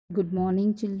Good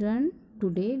morning, children.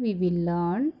 Today we will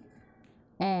learn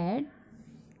add.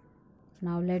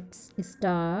 Now let's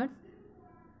start.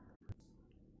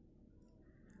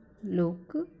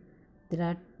 Look, there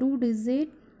are two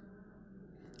digits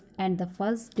and the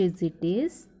first digit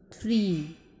is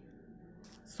 3.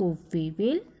 So we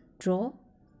will draw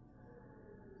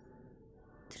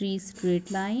 3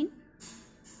 straight line,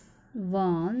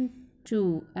 1,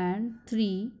 2 and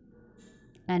 3,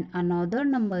 and another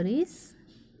number is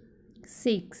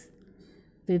 6.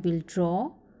 We will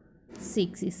draw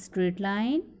 6 straight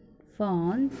line,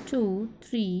 1, 2,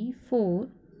 3, 4,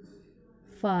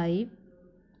 5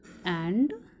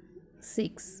 and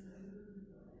 6.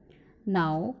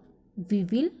 Now we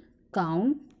will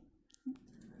count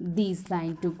these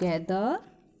lines together.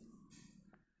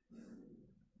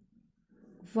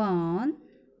 1,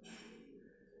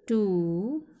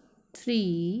 2,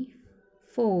 3,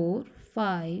 4,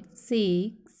 5,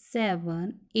 6,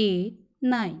 7, 8,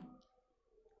 9.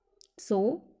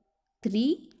 So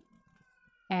 3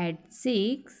 add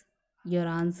 6, your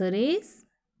answer is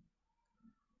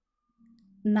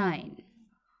 9.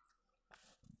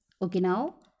 Okay,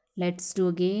 now let's do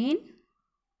again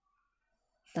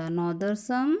the another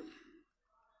sum,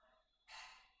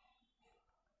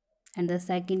 and the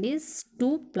second is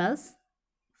 2 plus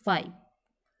 5.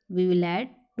 We will add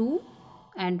 2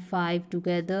 and 5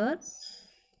 together.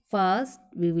 First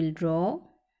we will draw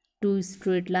 2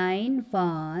 straight line,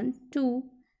 1, 2,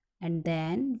 and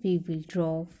then we will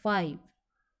draw 5.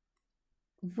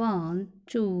 1,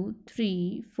 2,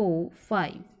 3, 4,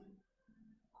 5.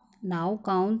 Now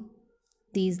count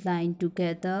these lines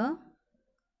together.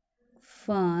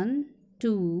 1,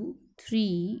 2,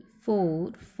 3,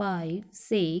 4, 5,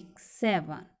 6,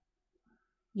 7.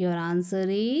 Your answer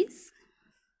is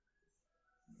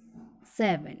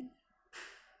 7.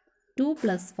 2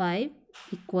 plus 5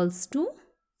 equals to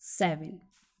 7.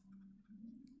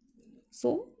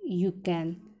 So you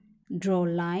can draw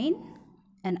line,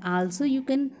 and also you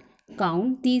can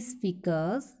count these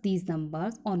figures, these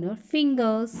numbers on your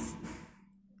fingers.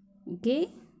 Okay,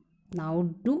 now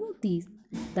do the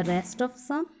rest of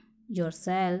sum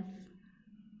yourself.